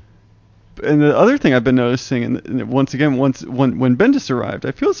 And the other thing I've been noticing, and once again, when Bendis arrived,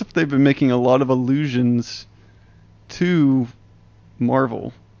 I feel as if they've been making a lot of allusions to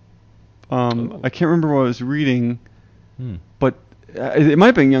Marvel. I can't remember what I was reading, but it might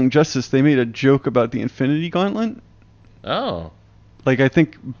have been Young Justice. They made a joke about the Infinity Gauntlet. Oh. Like, I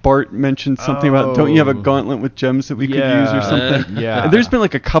think Bart mentioned something about, don't you have a gauntlet with gems that we could use or something? And there's been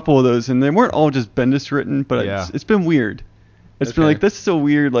like a couple of those, and they weren't all just Bendis written, but it's been weird. It's been like, this is a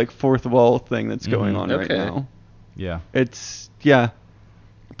weird, like, fourth wall thing that's going on right now. Yeah. It's,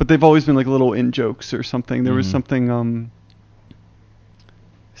 but they've always been like little in-jokes or something. There was something,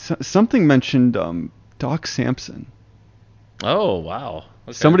 something mentioned Doc Samson. Oh wow!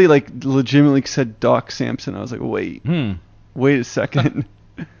 Okay. Somebody like legitimately said Doc Samson. I was like, wait a second.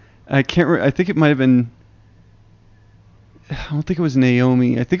 I can't. I think it might have been. I don't think it was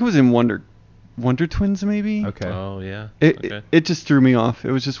Naomi. I think it was in Wonder Twins maybe. Okay. Oh yeah. It just threw me off.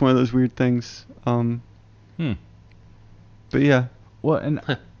 It was just one of those weird things. But yeah. Well, and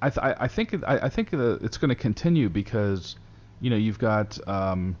I think it's going to continue because, you've got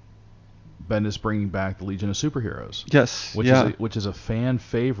Bendis bringing back the Legion of Superheroes. Yes. Which is a fan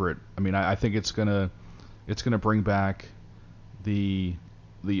favorite. I mean, I think it's gonna bring back the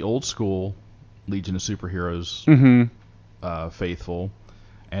old school Legion of Superheroes faithful,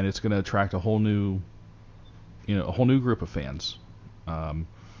 and it's going to attract a whole new group of fans.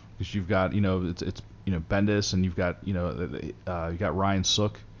 Because you've got it's Bendis, and you've got Ryan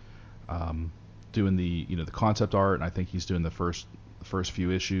Sook doing the the concept art, and I think he's doing the first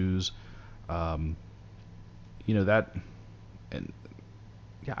few issues. That, and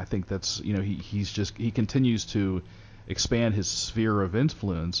yeah, I think that's he continues to expand his sphere of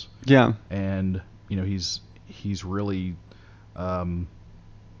influence. Yeah. And he's really I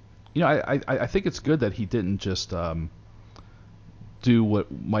think it's good that he didn't just do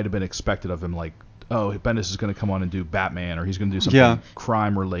what might have been expected of him, like, oh, Bendis is going to come on and do Batman, or he's going to do something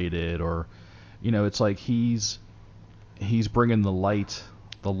crime related, or it's like he's bringing the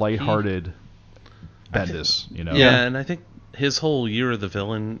lighthearted Bendis, Yeah, and I think his whole Year of the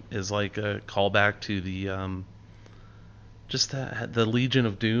Villain is like a callback to the just the Legion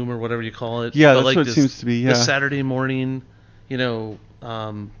of Doom, or whatever you call it. Yeah, that's like what it seems to be. Yeah, the Saturday morning,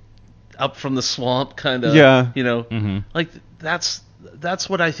 up from the swamp kind of. Yeah. Like that's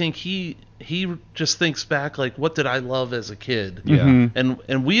what I think he just thinks back, like, what did I love as a kid? Yeah.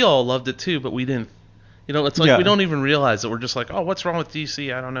 And we all loved it too, but we didn't. It's like we don't even realize it. We're just like, oh, what's wrong with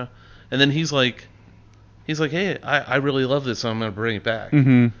DC? I don't know. And then he's like, hey, I really love this, so I'm going to bring it back.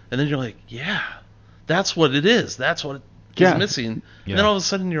 And then you're like, yeah, that's what it is. That's what is missing. And then all of a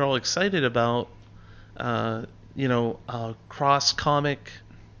sudden you're all excited about, cross comic,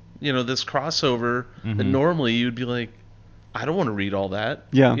 this crossover that normally you'd be like, I don't want to read all that.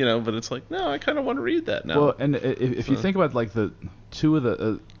 Yeah. But it's like, no, I kind of want to read that now. Well, and if you think about like the two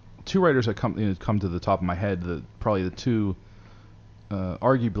writers that come to the top of my head, arguably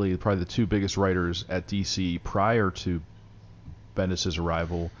the two biggest writers at DC prior to Bendis'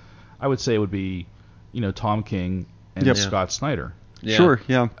 arrival, I would say it would be, Tom King and Scott Snyder. Yeah. Sure,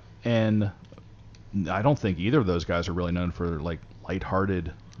 yeah. And I don't think either of those guys are really known for like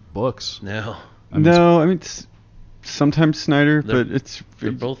lighthearted books. No. I mean, sometimes Snyder, but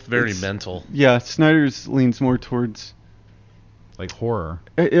they're both very mental. Yeah, Snyder's leans more towards like horror.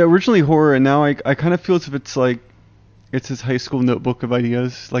 Originally horror, and now I kind of feel as if it's like it's his high school notebook of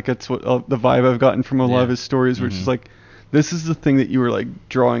ideas. Like that's what the vibe I've gotten from a lot of his stories, which is like, this is the thing that you were like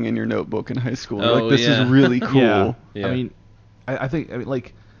drawing in your notebook in high school. Like this is really cool. Yeah. I mean, I think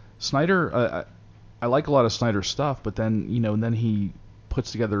like Snyder. I like a lot of Snyder's stuff, but then and then he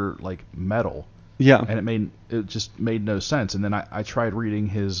puts together like metal. Yeah. And it just made no sense. And then I tried reading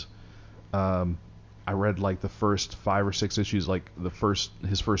his. I read like the first 5 or 6 issues, like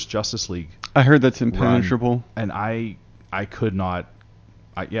his first Justice League. I heard that's impenetrable. And I could not.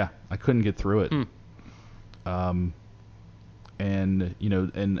 I couldn't get through it. And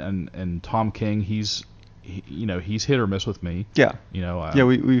and Tom King, he's hit or miss with me. Yeah.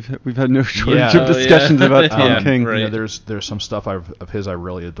 We've had no shortage of discussions about Tom King. Right. There's some stuff of his I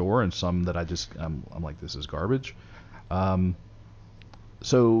really adore, and some that I just I'm like, this is garbage.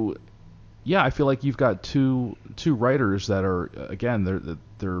 So yeah, I feel like you've got two writers that are, again,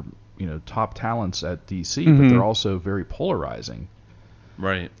 they're top talents at DC, but they're also very polarizing.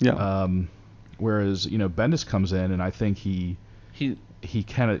 Right. Yeah. Whereas Bendis comes in, and I think he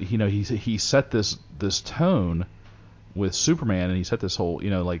kind of he set this tone with Superman, and he set this whole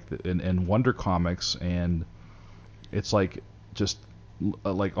like in Wonder Comics, and it's like just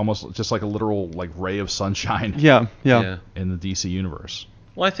like almost just like a literal like ray of sunshine. Yeah. In the DC universe.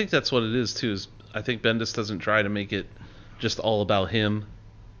 Well, I think that's what it is too. Is I think Bendis doesn't try to make it just all about him.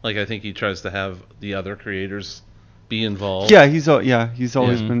 Like I think he tries to have the other creators be involved. Yeah, he's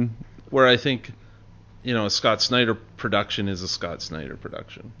always been. Where I think, a Scott Snyder production is a Scott Snyder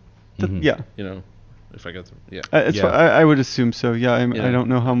production. Yeah. If I got the I would assume so. Yeah, I don't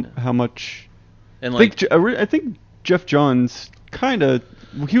know how much. And I think Jeff Johns kind of.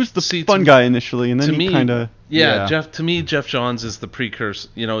 He was the fun guy initially, and then he kind of. Yeah, Jeff Johns is the precursor.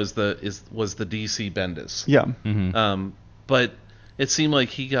 Was the DC Bendis. Yeah. But it seemed like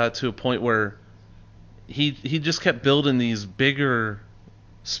he got to a point where he just kept building these bigger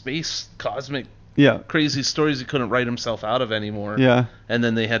space cosmic crazy stories he couldn't write himself out of anymore. Yeah. And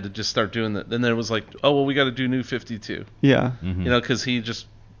then they had to just start doing that. Then there was like, oh well, we got to do New 52. Yeah. You know, because he just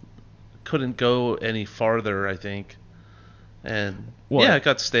couldn't go any farther, I think. And it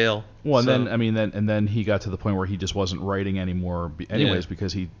got stale. Well, so. And then he got to the point where he just wasn't writing anymore, anyways,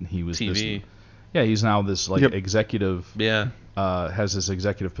 because he was TV. He's now this executive. Yeah. Has this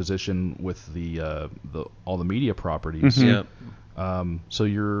executive position with the all the media properties. Mm-hmm. So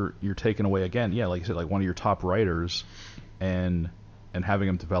you're taking away again, like you said, like one of your top writers, and having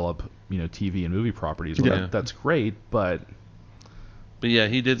him develop TV and movie properties. Well, that's great, but yeah,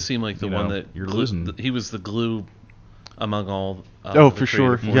 he did seem like the one that you're losing. He was the glue among all. For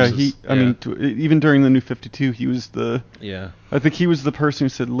sure. Forces. I mean, even during the New 52, he was the. Yeah. I think he was the person who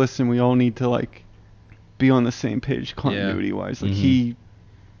said, "Listen, we all need to like be on the same page continuity wise." Like he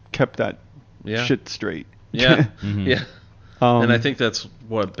kept that shit straight. Yeah. Yeah. And I think that's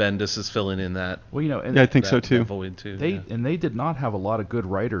what Bendis is filling in that. Well, and I think so too. That void too. They did not have a lot of good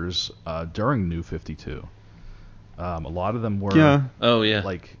writers during New 52. A lot of them were. Yeah. Oh yeah.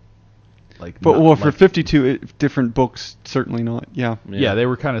 But for 52, different books, certainly not. Yeah. Yeah, they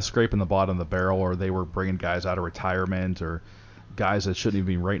were kind of scraping the bottom of the barrel, or they were bringing guys out of retirement, or guys that shouldn't even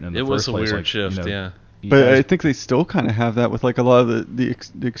be writing in the first place. It was a weird shift, yeah. But I think they still kind of have that with like a lot of the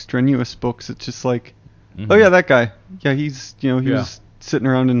extraneous books. It's just like, oh yeah, that guy. Yeah, he's was sitting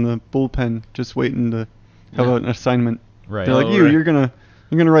around in the bullpen just waiting to have an assignment. Right. They're like, you're gonna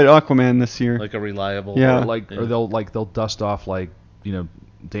write Aquaman this year. Like a reliable. Yeah. Or they'll dust off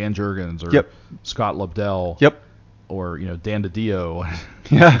Dan Jurgens or Scott Lobdell. Yep. Or Dan DiDio.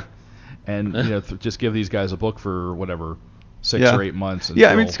 Yeah. And just give these guys a book for whatever 6 or 8 months.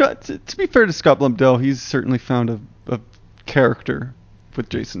 I mean, Scott. To be fair to Scott Lobdell, he's certainly found a character with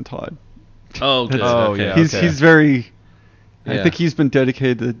Jason Todd. Oh, good. Okay. He's very. I think he's been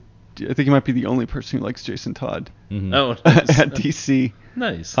dedicated. I think he might be the only person who likes Jason Todd. Mm-hmm. Oh, nice. At DC.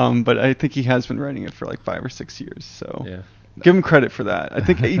 Nice. But I think he has been writing it for like 5 or 6 years. So. Yeah. Give him credit for that. I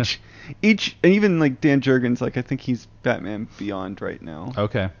think each, and even like Dan Jurgens, I think he's Batman Beyond right now.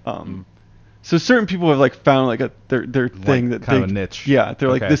 Okay. So certain people have found their thing that kind of a niche. Yeah, they're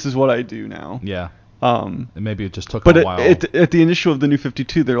like, this is what I do now. Yeah. And maybe it just took a while. But at the initial of the New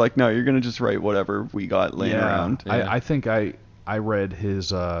 52, they're like, no, you're gonna just write whatever we got laying around. Yeah. I think I read his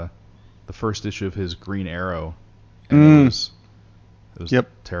the first issue of his Green Arrow, and it was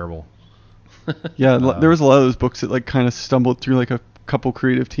terrible. Yeah, there was a lot of those books that kind of stumbled through a couple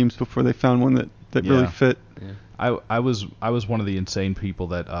creative teams before they found one that really fit. Yeah. I was one of the insane people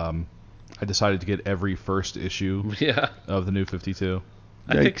that I decided to get every first issue of the New 52.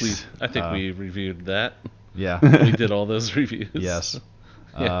 I think we reviewed that. Yeah. We did all those reviews. Yes.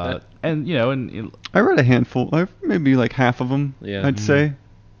 And I read a handful, maybe half of them. Yeah. I'd say.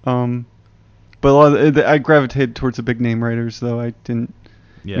 But a lot of I gravitated towards the big name writers, though. I didn't.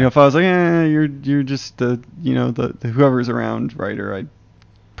 Yeah. If I was like, you're just the whoever's around writer, I'd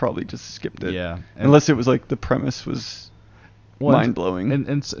probably just skipped it. Yeah. Unless it was the premise was mind blowing.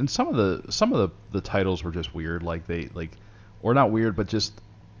 And some of the titles were just weird. Or not weird, but just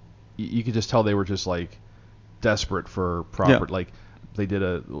you could just tell they were just desperate for proper they did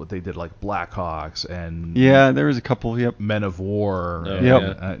Blackhawks and there was a couple. Yep. Men of War.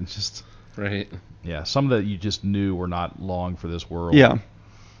 Oh, and just right. Yeah, some that you just knew were not long for this world. Yeah.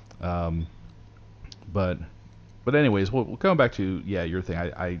 But anyways, going back to your thing,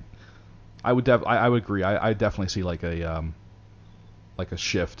 I would agree. I definitely see a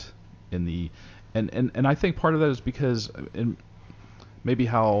shift in the and I think part of that is because maybe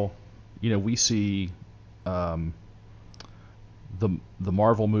how we see the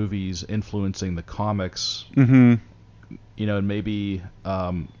Marvel movies influencing the comics. Mm-hmm. And maybe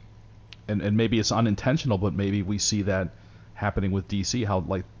and maybe it's unintentional, but maybe we see that happening with DC, how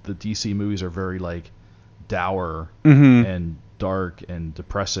the DC movies are very dour and dark and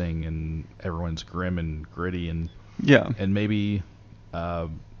depressing, and everyone's grim and gritty, and maybe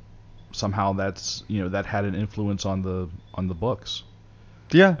somehow that's that had an influence on the books.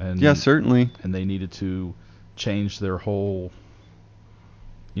 Yeah, certainly. And they needed to change their whole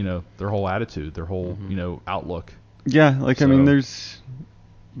attitude, their whole outlook. Yeah, I mean,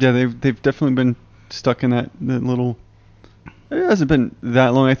 they've definitely been stuck in that little. It hasn't been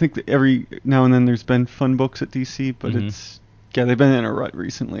that long. I think that every now and then there's been fun books at DC, but they've been in a rut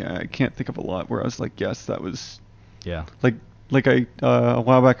recently. I can't think of a lot where I was like, yes, that was. Yeah. A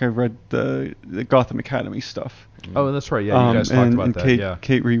while back I read the Gotham Academy stuff. Oh, that's right. Yeah, you guys talked about that.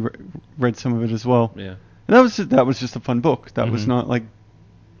 Kate read some of it as well. Yeah. And that was just a fun book. That was not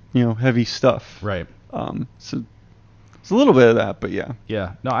heavy stuff. Right. So It's a little bit of that, but yeah.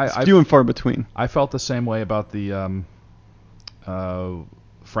 Yeah. No, it's few and far between. I felt the same way about the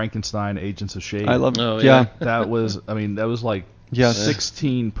Frankenstein Agents of S.H.I.E.L.D. I love it. Oh, yeah. That was like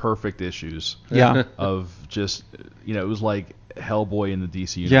 16 perfect issues. Yeah. Of just, it was like Hellboy in the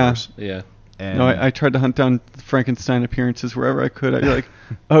DC universe. Yeah. And no, I tried to hunt down Frankenstein appearances wherever I could. I'd be like,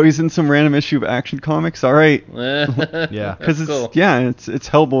 oh, he's in some random issue of Action Comics. All right. Yeah. Because cool. it's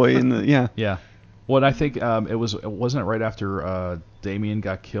Hellboy in the Yeah. Well, I think wasn't it right after Damian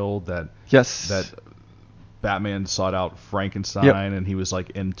got killed that Batman sought out Frankenstein, and he was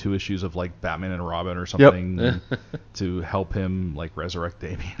like in 2 issues of like Batman and Robin or something to help him like resurrect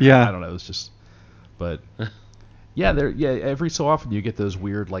Damian. Yeah. I don't know. It's just, but yeah, every so often you get those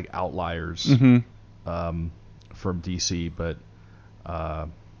weird like outliers from DC, but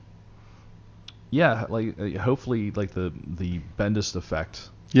like hopefully like the Bendis effect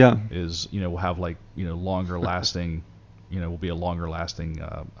is will have like longer lasting. Will be a longer lasting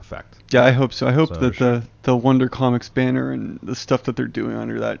effect. Yeah, I hope so. I hope that the Wonder Comics banner and the stuff that they're doing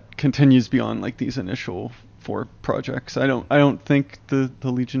under that continues beyond like these initial 4 projects. I don't think the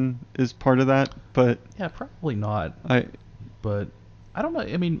Legion is part of that, but yeah, probably not. But I don't know.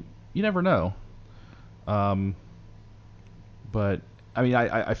 I mean, you never know. But I mean,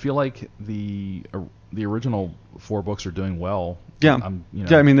 I feel like the original 4 books are doing well. Yeah.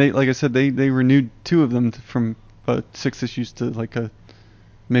 Yeah. I mean, they like I said, they renewed 2 of them from 6 issues to like a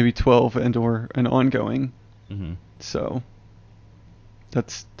maybe 12 and or an ongoing. Mm-hmm. So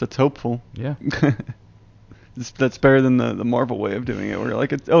that's hopeful. Yeah. That's better than the Marvel way of doing it, where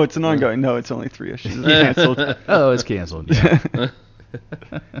like it's an ongoing. No, it's only 3 issues. It's canceled. Oh, it's canceled. Yeah.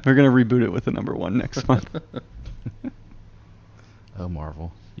 We're gonna reboot it with the number 1 next month. Oh,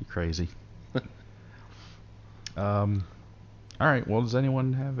 Marvel, you crazy. All right. Well, does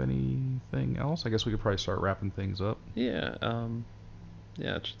anyone have anything else? I guess we could probably start wrapping things up. Yeah. I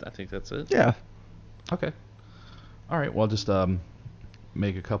think that's it. Yeah. Okay. All right. Well, just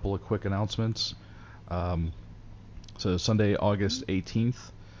make a couple of quick announcements. So Sunday, August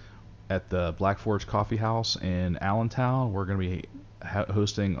 18th, at the Black Forge Coffee House in Allentown, we're going to be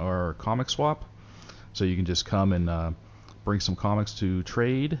hosting our comic swap. So you can just come and bring some comics to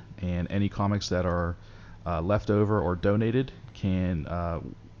trade, and any comics that are left over or donated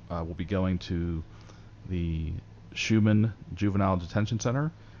will be going to the Schumann Juvenile Detention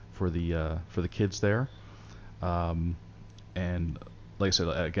Center for the kids there. And like I said,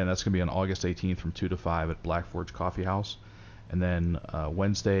 again, that's going to be on August 18th from 2 to 5 at Black Forge Coffee House. And then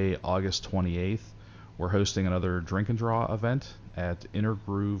Wednesday, August 28th, we're hosting another drink and draw event at Inner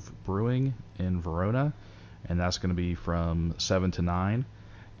Groove Brewing in Verona. And that's going to be from 7 to 9.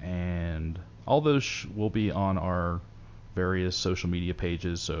 And all those will be on our various social media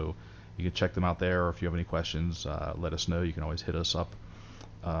pages, so you can check them out there. Or if you have any questions, let us know. You can always hit us up.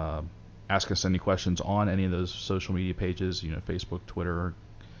 Ask us any questions on any of those social media pages, Facebook, Twitter,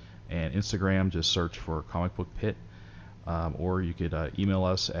 and Instagram. Just search for Comic Book Pit. Or you could email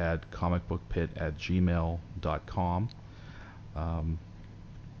us at comicbookpit@gmail.com. And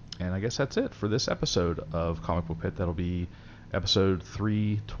I guess that's it for this episode of Comic Book Pit. That'll be episode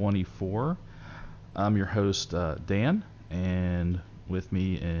 324. I'm your host, Dan, and with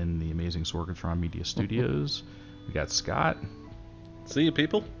me in the amazing Sorgatron Media Studios, we got Scott. See you,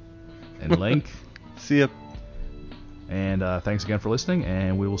 people. And Link. See ya. And thanks again for listening,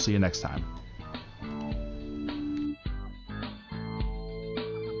 and we will see you next time.